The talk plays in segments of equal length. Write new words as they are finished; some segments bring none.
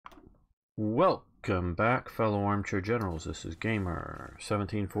Welcome back, fellow armchair generals. This is Gamer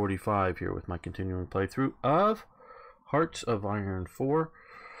 1745 here with my continuing playthrough of Hearts of Iron 4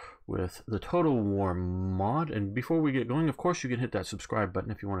 with the Total War mod. And before we get going, of course, you can hit that subscribe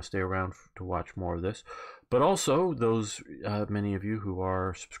button if you want to stay around to watch more of this. But also, those many of you who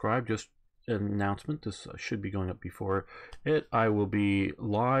are subscribed, just an announcement, this should be going up before it. I will be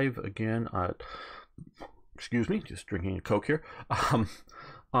live again at, excuse me, just drinking a Coke here,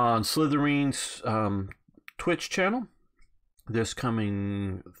 on Slytherin's Twitch channel this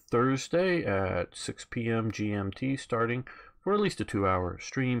coming Thursday at 6 p.m. GMT, starting for at least a 2-hour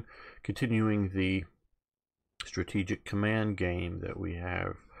stream, continuing the strategic command game that we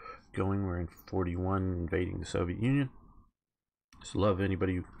have going. We're in 41, invading the Soviet Union. Just love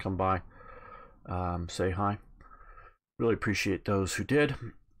anybody who come by, say hi. Really appreciate those who did,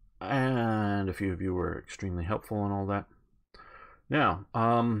 and a few of you were extremely helpful and all that. Now,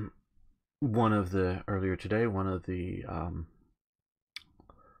 earlier today, one of the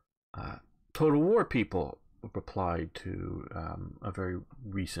Total War people replied to a very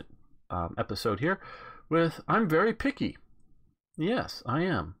recent episode here with, "I'm very picky." Yes, I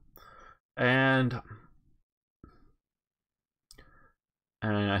am. And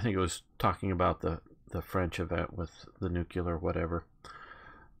I think it was talking about the French event with the nuclear whatever.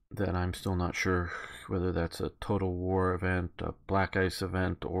 That I'm still not sure whether that's a Total War event, a Black Ice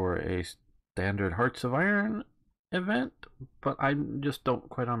event, or a standard Hearts of Iron event, but I just don't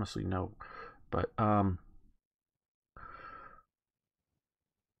quite honestly know. But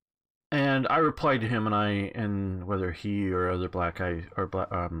and I replied to him, and whether he or other Black Ice or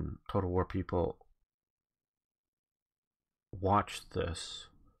Total War people watched this.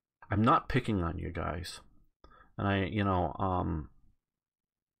 I'm not picking on you guys, and I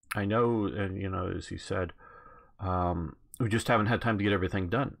know, and as you said, we just haven't had time to get everything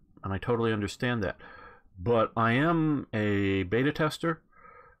done, and I totally understand that. But I am a beta tester,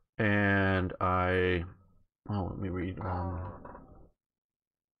 and let me read.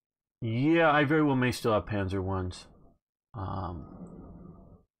 Yeah, I very well may still have Panzer ones.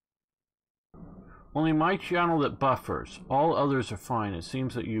 Only my channel that buffers. All others are fine. It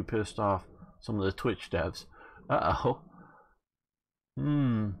seems that you pissed off some of the Twitch devs. Uh-oh.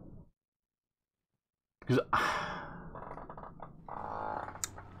 Because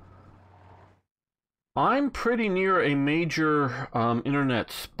I'm pretty near a major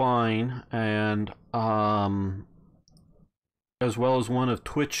internet spine, and as well as one of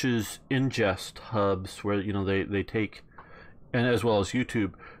Twitch's ingest hubs, where they take, and as well as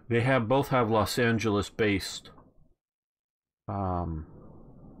YouTube, they both have Los Angeles based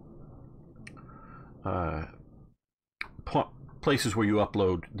places where you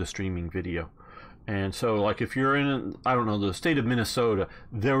upload the streaming video. And so, like, if you're in, I don't know, the state of Minnesota,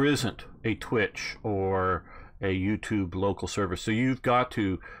 there isn't a Twitch or a YouTube local service. So you've got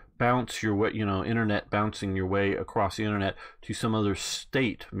to bounce your way, internet bouncing your way across the internet to some other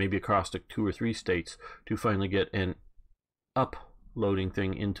state, maybe across like 2 or 3 states, to finally get an uploading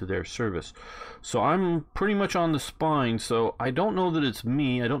thing into their service. So I'm pretty much on the spine. So I don't know that it's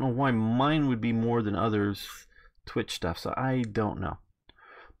me. I don't know why mine would be more than others' Twitch stuff. So I don't know.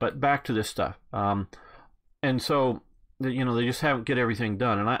 But back to this stuff, and so they just haven't get everything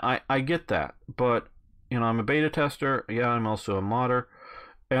done, and I get that, but I'm a beta tester. Yeah, I'm also a modder,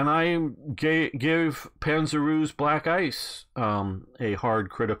 and I give Panzeroo's Black Ice a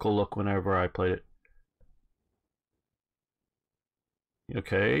hard critical look whenever I played it.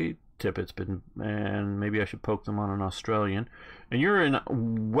 Okay, Tippet's been, and maybe I should poke them on an Australian, and you're in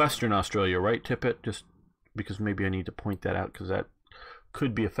Western Australia, right, Tippet? Just because maybe I need to point that out, because that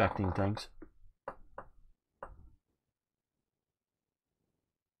could be affecting things.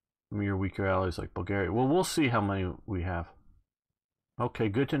 Your weaker allies like Bulgaria. Well, we'll see how many we have. Okay,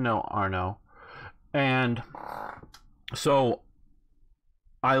 good to know, Arno. And so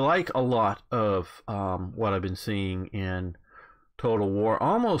I like a lot of what I've been seeing in Total War,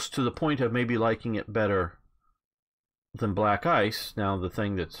 almost to the point of maybe liking it better than Black Ice. Now, the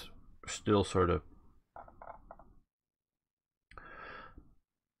thing that's still sort of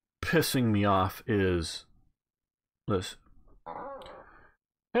pissing me off is this.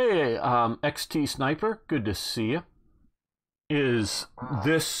 Hey, XT Sniper, good to see you. Is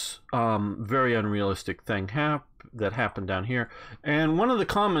this very unrealistic thing that happened down here? And one of the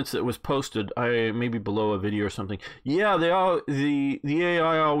comments that was posted, maybe below a video or something. Yeah, the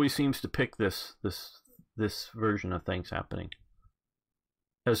AI always seems to pick this version of things happening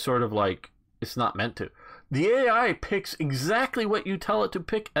as sort of like it's not meant to. The AI picks exactly what you tell it to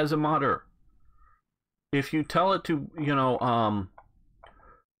pick as a modder. If you tell it to,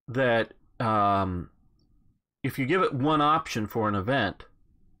 that if you give it one option for an event,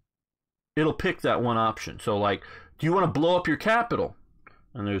 it'll pick that one option. So like, do you want to blow up your capital?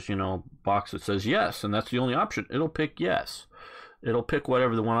 And there's, you know, a box that says yes, and that's the only option. It'll pick yes. It'll pick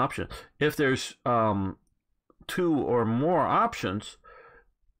whatever the one option. If there's two or more options,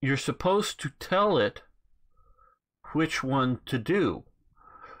 you're supposed to tell it which one to do.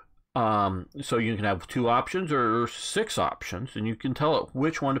 So you can have two options or six options, and you can tell it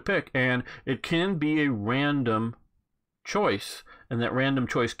which one to pick. And it can be a random choice, and that random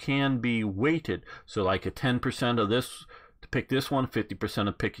choice can be weighted. So like a 10% of this to pick this one, 50%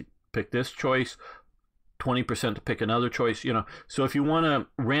 to pick this choice, 20% to pick another choice, you know. So if you want to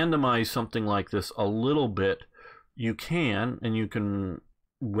randomize something like this a little bit, you can, and you can,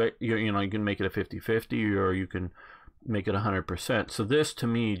 you know, you can make it a 50-50, or you can make it 100%. So this to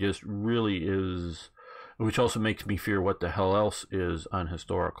me just really is, which also makes me fear what the hell else is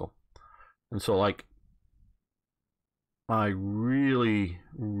unhistorical. And so like, I really,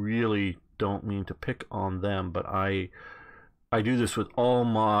 really don't mean to pick on them, but I do this with all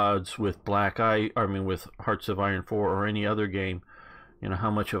mods, with with Hearts of Iron 4 or any other game. You know, how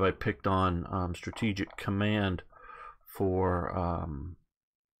much have I picked on Strategic Command for,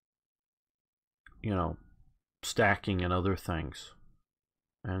 you know, stacking and other things.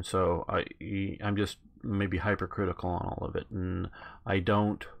 And so I'm just maybe hypercritical on all of it, and I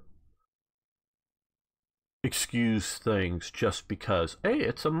don't excuse things just because, hey,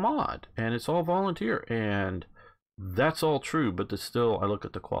 it's a mod and it's all volunteer, and that's all true, but still I look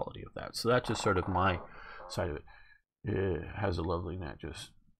at the quality of that. So that's just sort of my side of it. It has a lovely net, just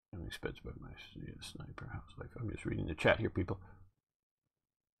spits by my sniper housewife. I'm just reading the chat here, people.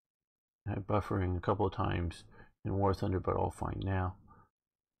 I had buffering a couple of times in War Thunder, but all fine now.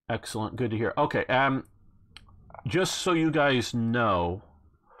 Excellent, good to hear. Okay, just so you guys know,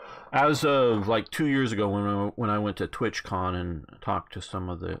 as of like 2 years ago, when I went to TwitchCon and talked to some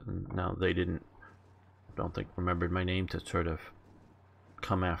of the, now they didn't, don't think remembered my name to sort of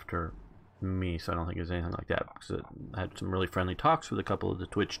come after me, so I don't think there's anything like that, because I had some really friendly talks with a couple of the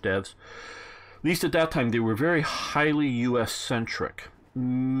Twitch devs. At least at that time, they were very highly US centric.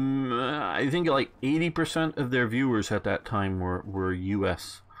 I think like 80% of their viewers at that time were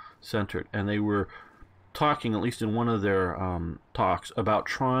US centered, and they were talking, at least in one of their talks, about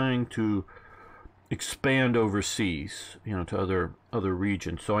trying to expand overseas, you know, to other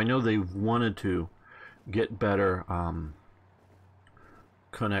regions. So I know they've wanted to get better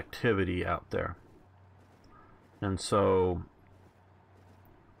connectivity out there, and so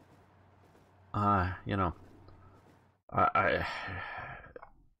you know, I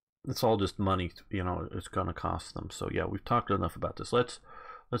it's all just money, you know, it's gonna cost them. So yeah, we've talked enough about this. Let's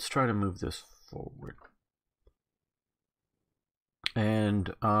try to move this forward.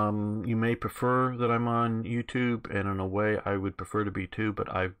 And you may prefer that I'm on YouTube, and in a way I would prefer to be too,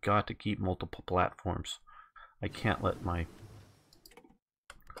 but I've got to keep multiple platforms. I can't let my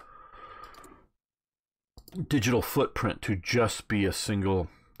digital footprint to just be a single,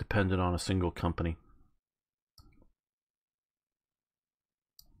 dependent on a single company.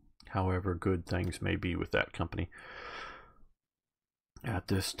 However good things may be with that company at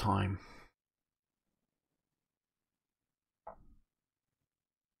this time.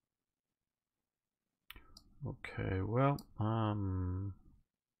 Okay, well,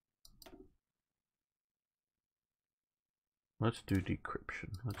 let's do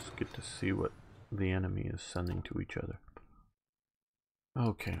decryption. Let's get to see what the enemy is sending to each other.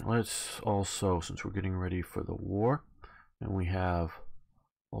 Okay, let's also, since we're getting ready for the war, and we have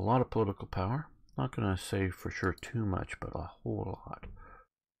a lot of political power, not gonna say for sure too much, but a whole lot.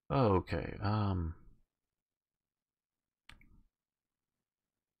 Okay,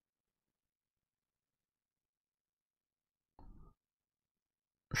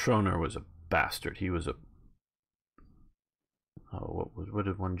 Schroner was a bastard. He was a, oh, what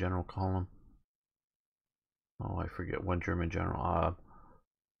did one general call him? Oh, I forget. One German general.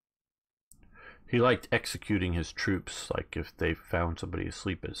 He liked executing his troops, like if they found somebody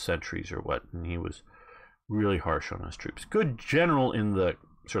asleep as sentries or what, and he was really harsh on his troops. Good general in the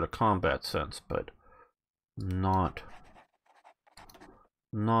sort of combat sense, but not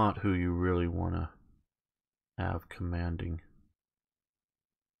who you really want to have commanding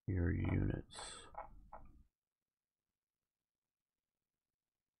your units.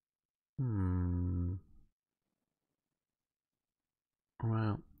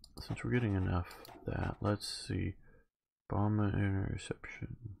 Well, since we're getting enough of that, let's see. Bomber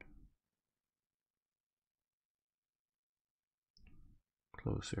interception.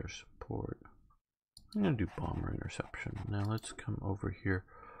 Close air support. I'm going to do bomber interception. Now let's come over here.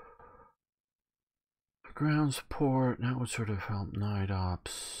 Ground support, that would sort of help night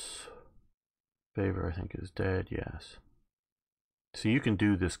ops. Favor, I think, is dead, yes. So you can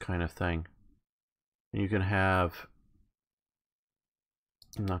do this kind of thing. And you can have,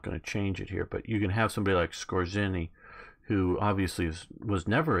 I'm not going to change it here, but you can have somebody like Scorzini, who obviously was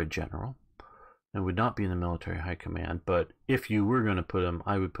never a general and would not be in the military high command. But if you were going to put him,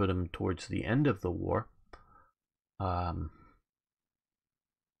 I would put him towards the end of the war.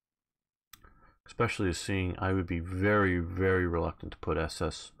 Especially as seeing, I would be very, very reluctant to put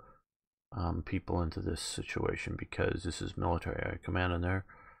SS people into this situation because this is military high command and there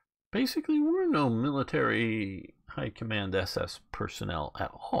basically were no military high command SS personnel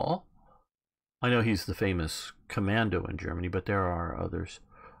at all. I know he's the famous commando in Germany, but there are others.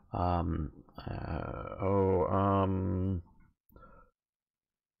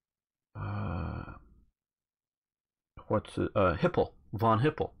 Hippel, von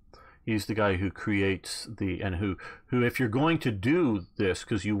Hippel. He's the guy who creates who if you're going to do this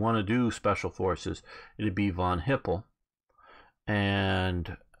because you want to do special forces, it'd be von Hippel,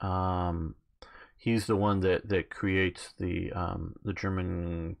 and he's the one that creates the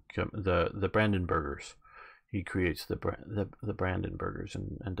German the Brandenburgers. He creates the Brandenburgers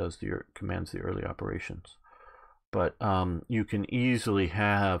and commands the early operations. But you can easily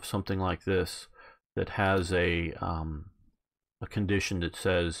have something like this that has a condition that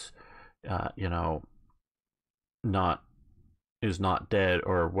says, is not dead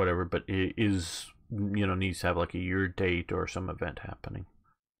or whatever, but it is, needs to have like a year date or some event happening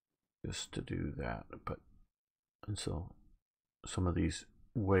just to do that. But and so some of these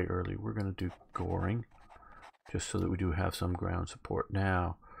way early, we're going to do Goring just so that we do have some ground support.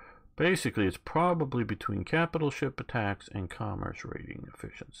 Now basically it's probably between capital ship attacks and commerce rating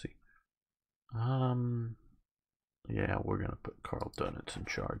efficiency. Yeah, we're going to put Carl Dunitz in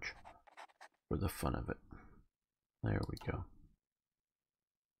charge for the fun of it. There we go.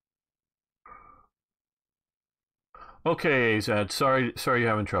 Okay, Azad, sorry you're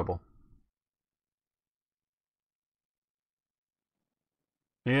having trouble.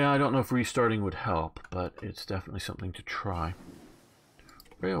 Yeah, I don't know if restarting would help, but it's definitely something to try.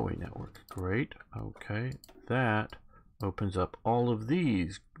 Railway network, great. Okay, that opens up all of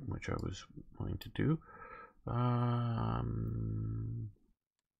these, which I was wanting to do.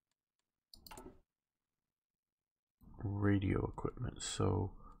 Radio equipment.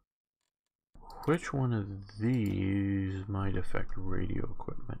 So which one of these might affect radio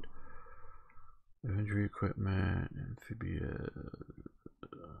equipment? Infantry equipment, amphibia.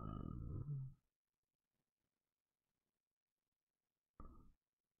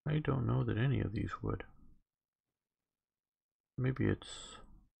 I don't know that any of these would. Maybe it's...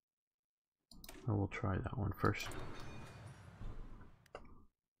 I will try that one first.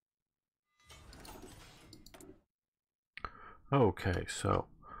 Okay, so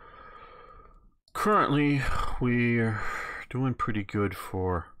currently we're doing pretty good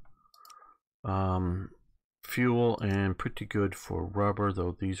for fuel and pretty good for rubber,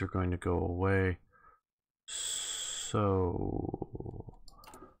 though these are going to go away. So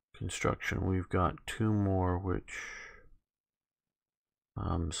construction, we've got 2 more, which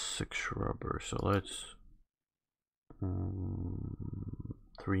 6 rubber, so let's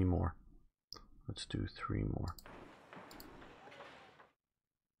 3 more. Let's do 3 more.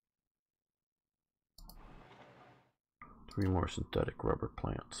 Three more synthetic rubber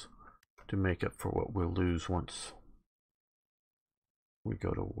plants to make up for what we'll lose once we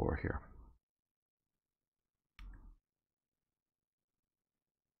go to war here.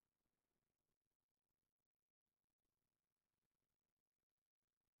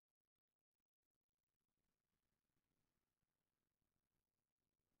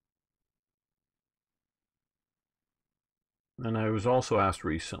 And I was also asked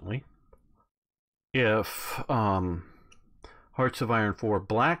recently if Hearts of Iron 4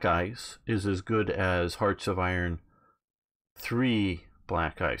 Black Ice is as good as Hearts of Iron 3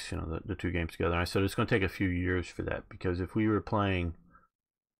 Black Ice, the 2 games together. And I said it's going to take a few years for that, because if we were playing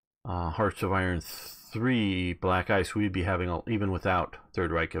Hearts of Iron 3 Black Ice, we'd be having, even without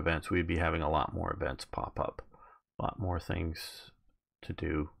Third Reich events, we'd be having a lot more events pop up, a lot more things to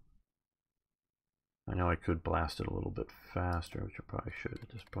do. I know I could blast it a little bit faster, which I probably should at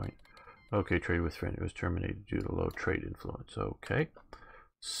this point. Okay, trade with friend. It was terminated due to low trade influence. Okay,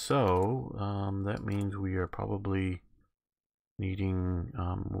 so that means we are probably needing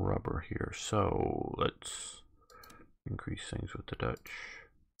rubber here. So let's increase things with the Dutch.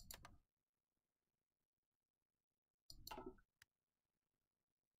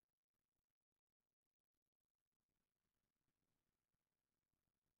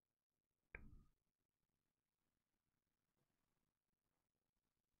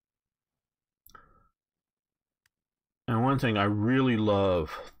 one thing I really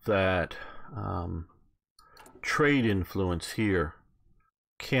love that trade influence here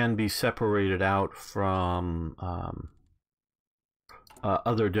can be separated out from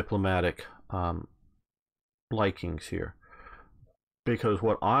other diplomatic likings here. Because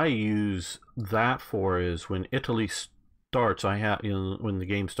what I use that for is when Italy starts, I have, you know, when the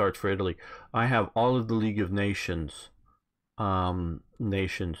game starts for Italy, I have all of the League of Nations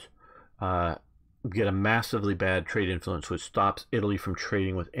get a massively bad trade influence, which stops Italy from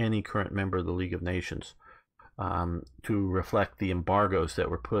trading with any current member of the League of Nations, to reflect the embargoes that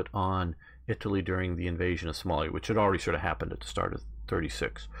were put on Italy during the invasion of Somalia, which had already sort of happened at the start of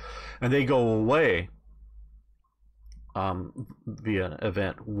 36. And they go away via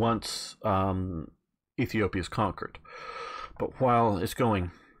event once Ethiopia is conquered. But while it's going,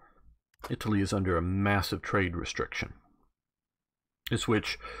 Italy is under a massive trade restriction. This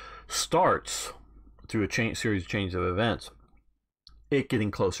which starts through a series of change of events, it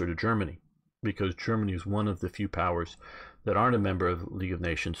getting closer to Germany, because Germany is one of the few powers that aren't a member of the League of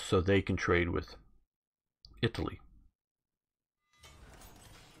Nations, so they can trade with Italy.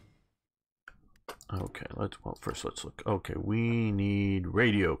 Okay, first let's look. Okay, we need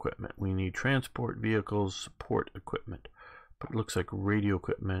radio equipment. We need transport vehicles, support equipment. But it looks like radio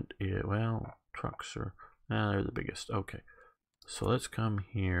equipment, well, trucks are, they're the biggest. Okay, so let's come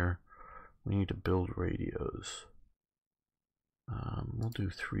here. We need to build radios. We'll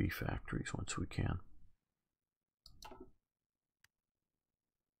do 3 factories once we can.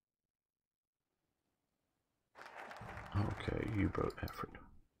 Okay, U-boat effort.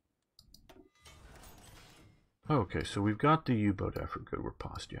 Okay, so we've got the U-boat effort. Good, we're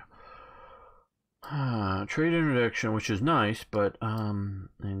paused, yeah. Trade interdiction, which is nice, but and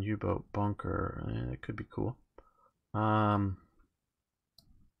U-boat bunker, it could be cool.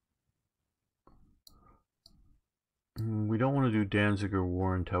 We don't want to do Danziger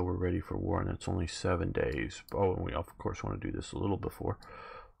War until we're ready for war, and that's only 7 days. Oh, and we of course want to do this a little before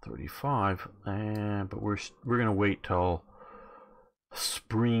 35, but we're gonna wait till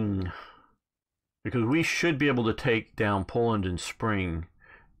spring, because we should be able to take down Poland in spring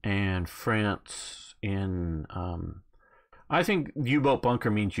and France in. I think U-boat bunker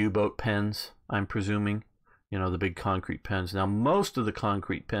means U-boat pens, I'm presuming. You know, the big concrete pens. Now, most of the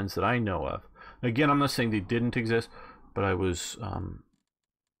concrete pens that I know of, again, I'm not saying they didn't exist, but I was,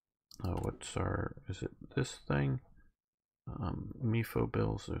 is it this thing? MIFO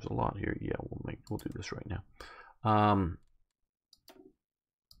bills, there's a lot here. Yeah, we'll do this right now.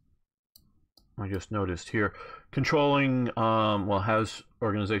 I just noticed here, controlling, has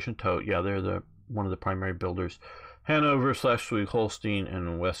organization tote. Yeah, they're one of the primary builders. Hanover / Schleswig-Holstein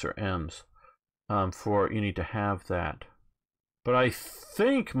and Weser Ems. You need to have that. But I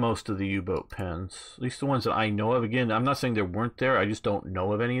think most of the U-boat pens, at least the ones that I know of, again, I'm not saying there weren't there, I just don't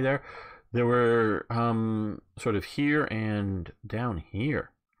know of any there. There were sort of here and down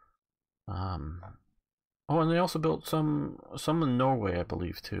here. Oh, and they also built some in Norway, I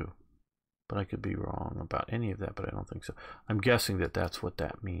believe, too. But I could be wrong about any of that, but I don't think so. I'm guessing that that's what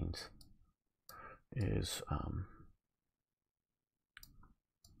that means. Is,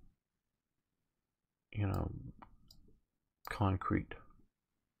 you know, concrete.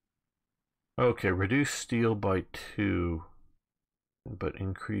 Okay, reduce steel by 2, but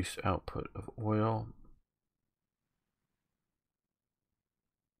increase output of oil.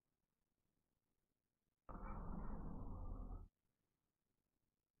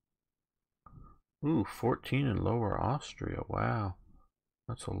 Ooh, 14 in Lower Austria. Wow,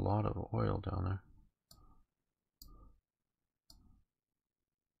 that's a lot of oil down there.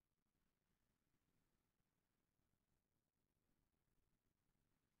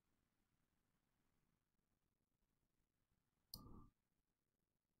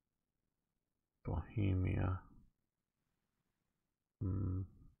 Bohemia.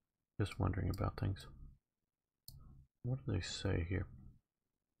 Just wondering about things. What do they say here?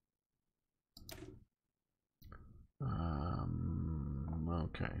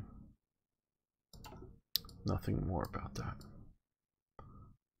 Okay. Nothing more about that.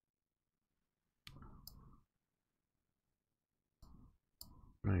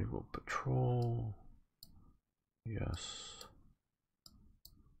 Naval patrol. Yes.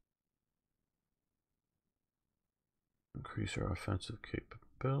 Increase our offensive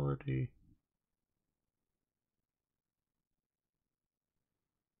capability.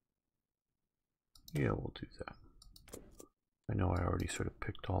 Yeah, we'll do that. I know I already sort of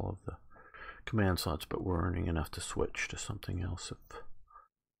picked all of the command slots, but we're earning enough to switch to something else if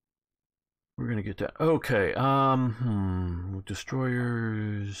we're gonna get that. Okay,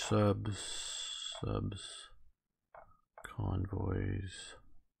 destroyers, subs, convoys.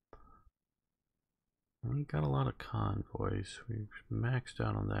 We got a lot of convoys. We've maxed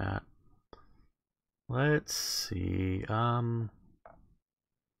out on that. Let's see.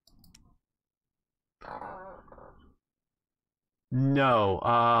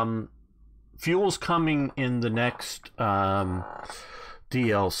 No. Fuel's coming in the next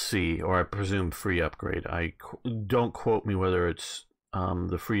DLC, or I presume free upgrade. Don't quote me whether it's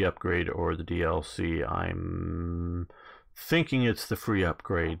the free upgrade or the DLC. I'm thinking it's the free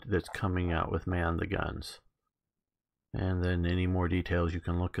upgrade that's coming out with Man the Guns. And then any more details, you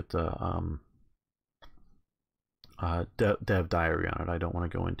can look at the dev diary on it. I don't want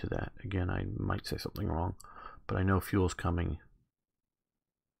to go into that. Again, I might say something wrong, but I know fuel's coming.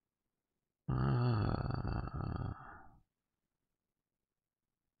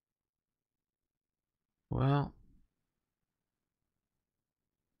 Well,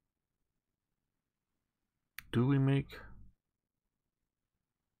 do we make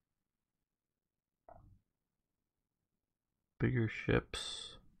bigger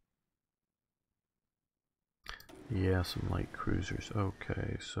ships? Yeah, some light cruisers.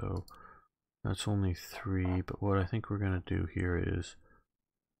 Okay, so that's only 3, but what I think we're going to do here is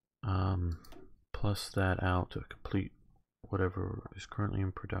plus that out to complete whatever is currently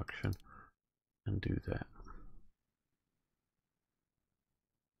in production and do that.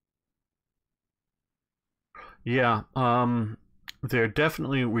 Yeah, we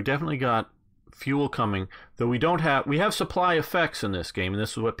definitely got fuel coming, though we have supply effects in this game, and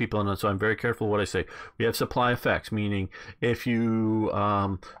this is what people know, so I'm very careful what I say. We have supply effects, meaning if you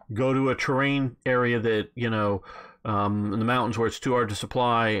go to a terrain area that, in the mountains where it's too hard to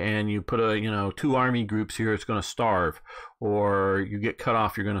supply, and you put 2 army groups here, it's going to starve, or you get cut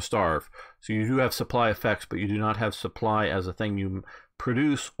off, you're going to starve. So you do have supply effects, but you do not have supply as a thing you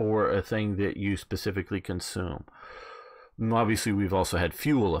produce or a thing that you specifically consume. And obviously, we've also had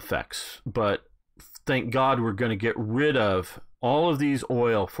fuel effects, but thank God we're going to get rid of all of these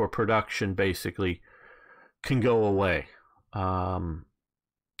oil for production. Basically, can go away.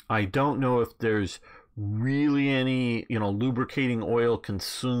 I don't know if there's really any lubricating oil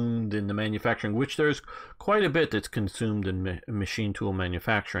consumed in the manufacturing, which there's quite a bit that's consumed in machine tool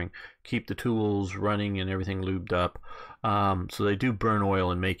manufacturing. Keep the tools running and everything lubed up, so they do burn oil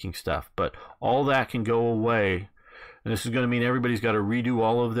in making stuff, but all that can go away. And this is going to mean everybody's got to redo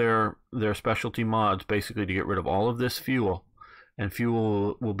all of their specialty mods basically to get rid of all of this fuel, and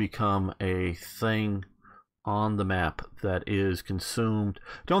fuel will become a thing on the map that is consumed.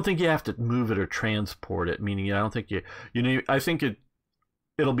 Don't think you have to move it or transport it, meaning I don't think I think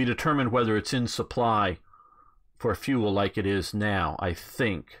it'll be determined whether it's in supply for fuel like it is now, I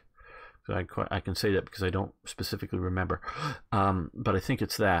think. I can say that because I don't specifically remember, but I think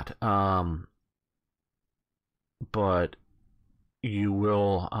it's that. But you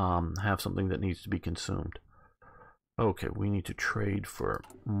will have something that needs to be consumed. Okay, we need to trade for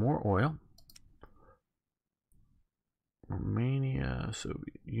more oil. Romania,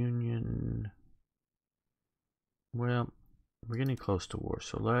 Soviet Union. Well, we're getting close to war,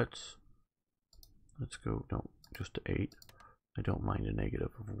 so let's go just to 8. I don't mind a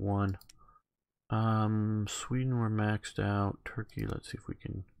negative of 1. Sweden, we're maxed out. Turkey, let's see if we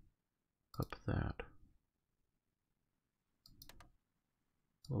can up that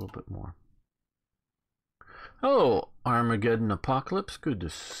a little bit more. Hello, Armageddon Apocalypse. Good to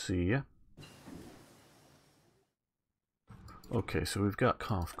see you. Okay, so we've got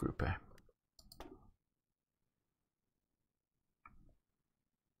Conf Group A.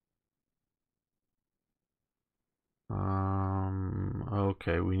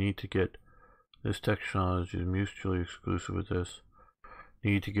 Okay, we need to get this technology is mutually exclusive with this.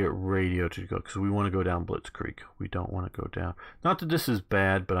 Need to get radio to go because we want to go down Blitzkrieg. We don't want to go down. Not that this is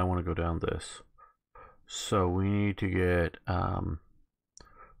bad, but I want to go down this. So we need to get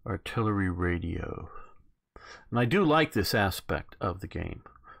artillery radio. And I do like this aspect of the game,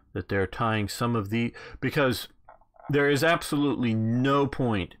 that they're tying some of the, because there is absolutely no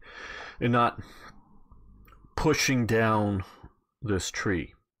point in not pushing down this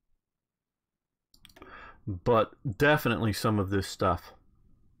tree. But definitely some of this stuff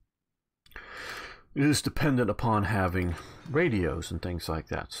is dependent upon having radios and things like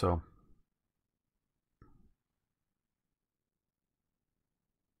that. So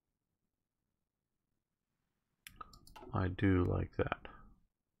I do like that.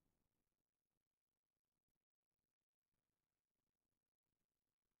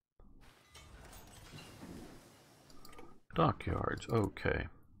 Dockyards, okay.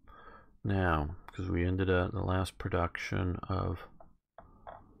 Now, because we ended at the last production of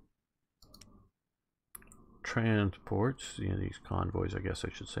transports, you know, these convoys, I guess I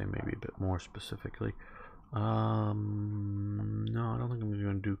should say, maybe a bit more specifically. No, I don't think I'm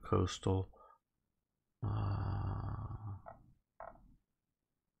going to do coastal.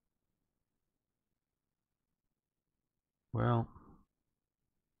 Well,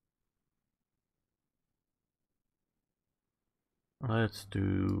 let's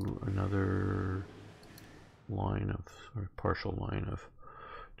do another line of, or partial line of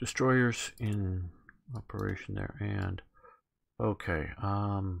destroyers in operation there. And okay,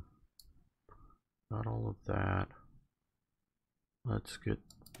 got all of that. Let's get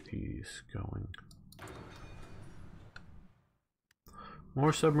these going.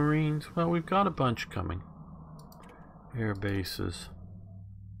 More submarines. Well, we've got a bunch coming. Air bases.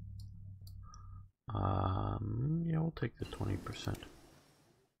 Yeah, we'll take the 20%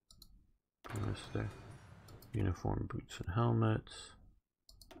 bonus there. Uniform boots and helmets.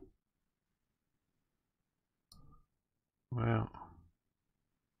 Well,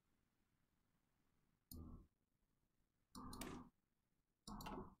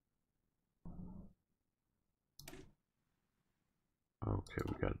 okay,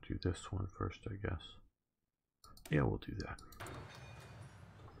 we got to do this one first, I guess. Yeah, we'll do that.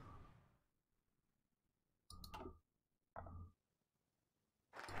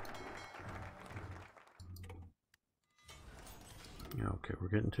 Okay, we're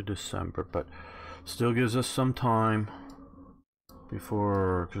getting to December, but still gives us some time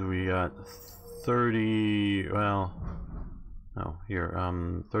before, because we got 30, well, no, here,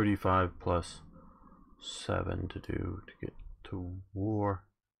 35 plus 7 to do to get to war.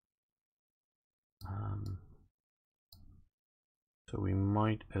 So we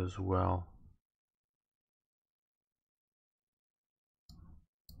might as well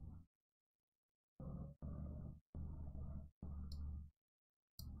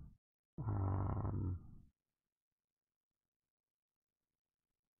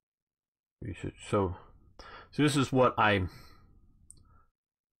we should, so this is what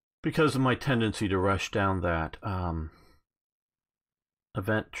because of my tendency to rush down that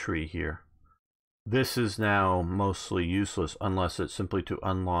event tree here, this is now mostly useless unless it's simply to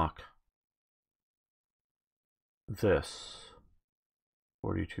unlock this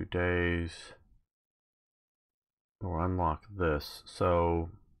 42 days or unlock this. So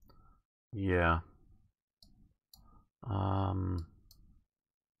yeah,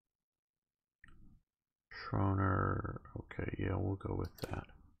 Schroner, okay, yeah, we'll go with that.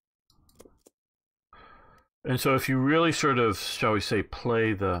 And so if you really sort of, shall we say,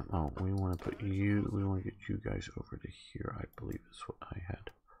 play the, oh, we want to put you, we want to get you guys over to here, I believe is what I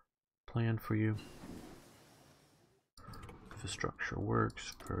had planned for you. Infrastructure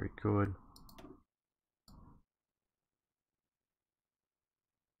works, very good.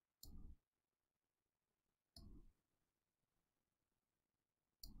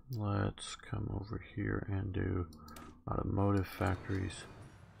 Let's come over here and do automotive factories.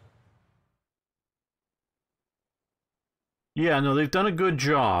 Yeah, no, they've done a good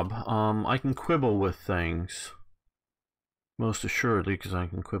job. I can quibble with things, most assuredly, because I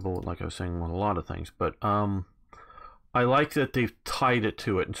can quibble, like I was saying, with a lot of things. But I like that they've tied it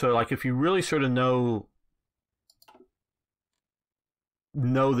to it. And so, like, if you really sort of know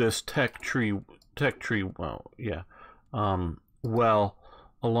this tech tree, well, yeah, well,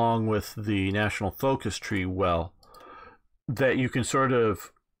 along with the national focus tree, well, that you can sort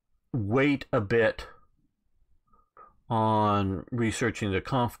of wait a bit on researching the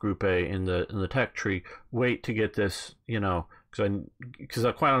conf group A in the tech tree, wait to get this, you know, because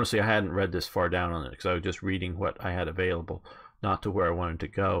I quite honestly I hadn't read this far down on it, because I was just reading what I had available, not to where I wanted to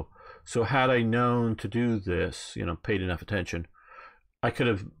go. So had I known to do this, you know, paid enough attention, I could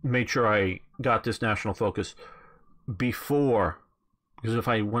have made sure I got this national focus before, because if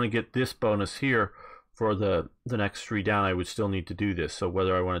I want to get this bonus here for the next 3 down, I would still need to do this. So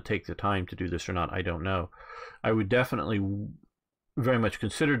whether I want to take the time to do this or not, I don't know. I would definitely very much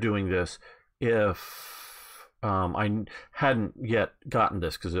consider doing this if I hadn't yet gotten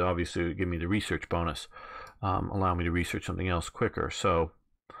this, because it obviously would give me the research bonus, allow me to research something else quicker. So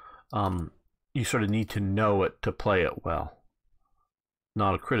you sort of need to know it to play it well.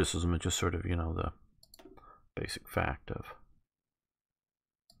 Not a criticism, it's just sort of, you know, the basic fact of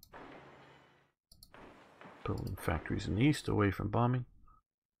building factories in the east away from bombing.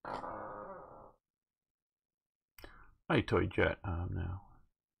 Hi, Toy Jet. Now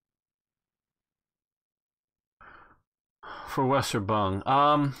for Westerbung,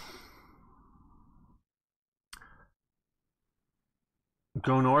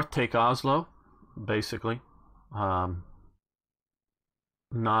 go north, take Oslo, basically. Not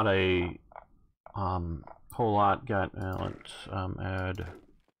a whole lot got, let's add,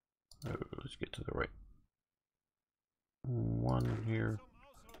 let's get to the right one here.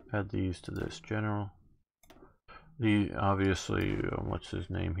 Add these to this general. The obviously, what's his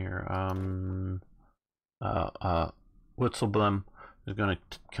name here? Witzelblem is going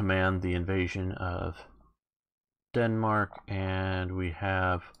to command the invasion of Denmark, and we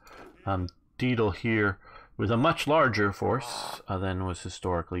have Dietl here with a much larger force than was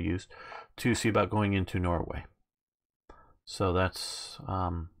historically used to see about going into Norway. So that's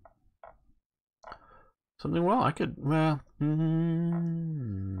something. Well, I could. Well,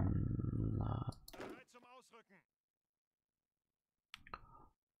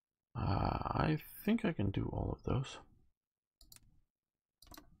 I think I can do all of those.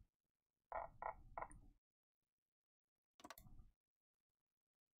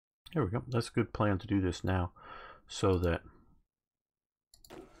 There we go. That's a good plan to do this now, so that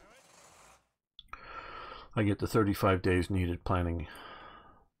I get the 35 days needed planning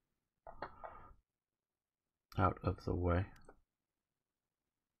out of the way.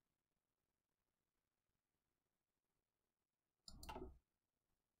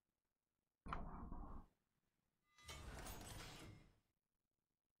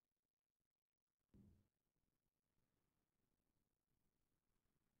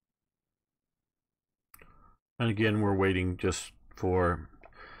 And again, we're waiting just for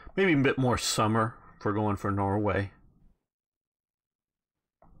maybe a bit more summer for going for Norway.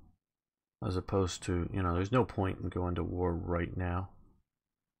 As opposed to, you know, there's no point in going to war right now.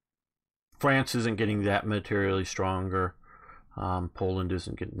 France isn't getting that materially stronger. Poland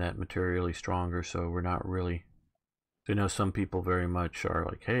isn't getting that materially stronger, so we're not really... I know some people very much are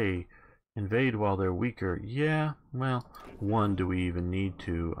like, hey, invade while they're weaker. Yeah, well, one, do we even need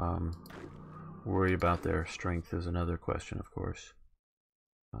to worry about their strength is another question, of course.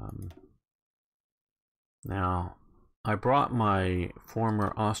 Now, I brought my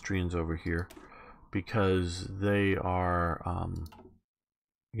former Austrians over here because they are,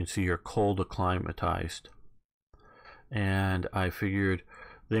 you can see here, cold acclimatized. And I figured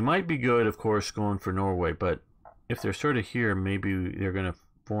they might be good, of course, going for Norway, but if they're sort of here, maybe they're going to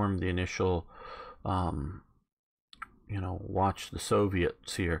form the initial, you know, watch the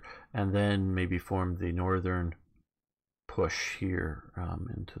Soviets here, and then maybe form the northern push here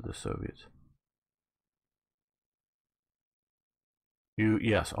into the Soviets.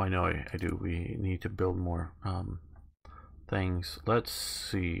 Yes, I know I do. We need to build more things. Let's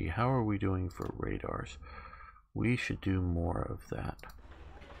see. How are we doing for radars? We should do more of that.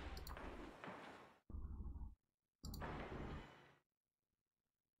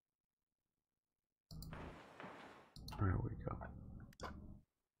 There we go.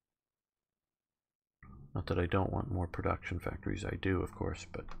 Not that I don't want more production factories. I do, of course,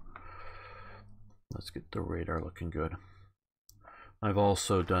 but let's get the radar looking good. I've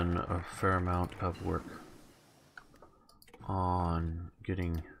also done a fair amount of work on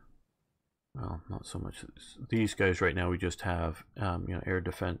getting, well, not so much these guys right now. We just have, you know, air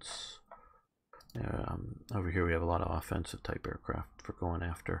defense. Over here we have a lot of offensive type aircraft for going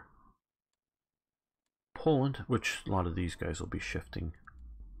after Poland, which a lot of these guys will be shifting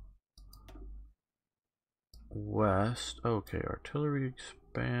west. Okay, artillery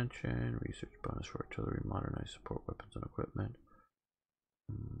expansion, research bonus for artillery, modernize support weapons and equipment.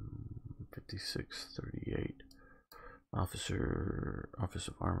 5638. Office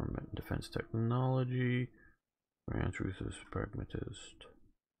of Armament and Defense Technology. France, Ruthless Pragmatist.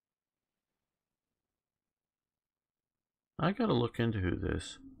 I gotta look into who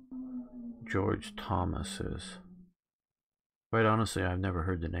this George Thomas is. Quite honestly, I've never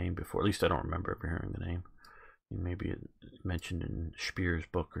heard the name before. At least I don't remember ever hearing the name. Maybe it's mentioned in Speer's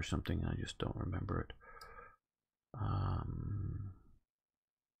book or something. I just don't remember it.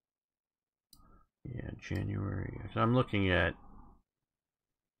 Yeah, January. I'm looking at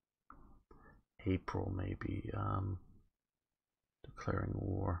April, maybe. Declaring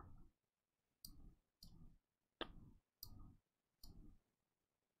war.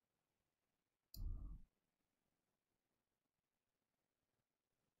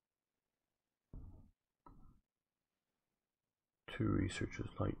 Two researchers,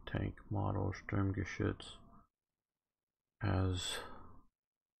 light tank model, Sturmgeschütz as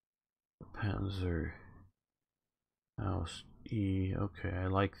Panzer House E. Okay, I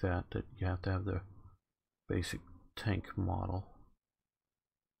like that you have to have the basic tank model.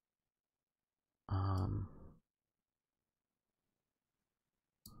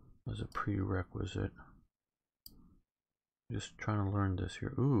 As a prerequisite. Just trying to learn this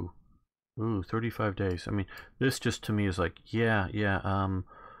here. Ooh, 35 days. I mean, this just to me is like, yeah.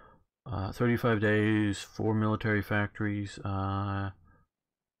 35 days, 4 military factories. I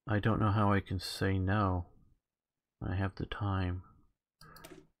don't know how I can say no. I have the time,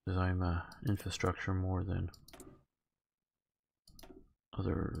 because I'm infrastructure more than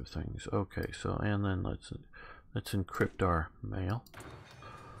other things. Okay, so and then let's encrypt our mail,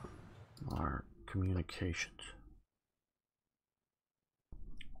 our communications.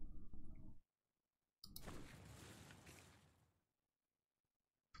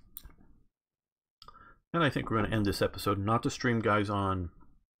 And I think we're going to end this episode, not to stream guys on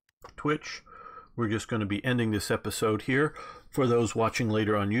Twitch. We're just going to be ending this episode here. For those watching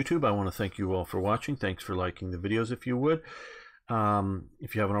later on YouTube, I want to thank you all for watching. Thanks for liking the videos if you would.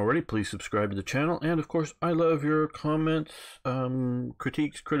 If you haven't already, please subscribe to the channel. And of course, I love your comments,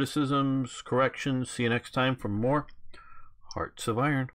 critiques, criticisms, corrections. See you next time for more Hearts of Iron.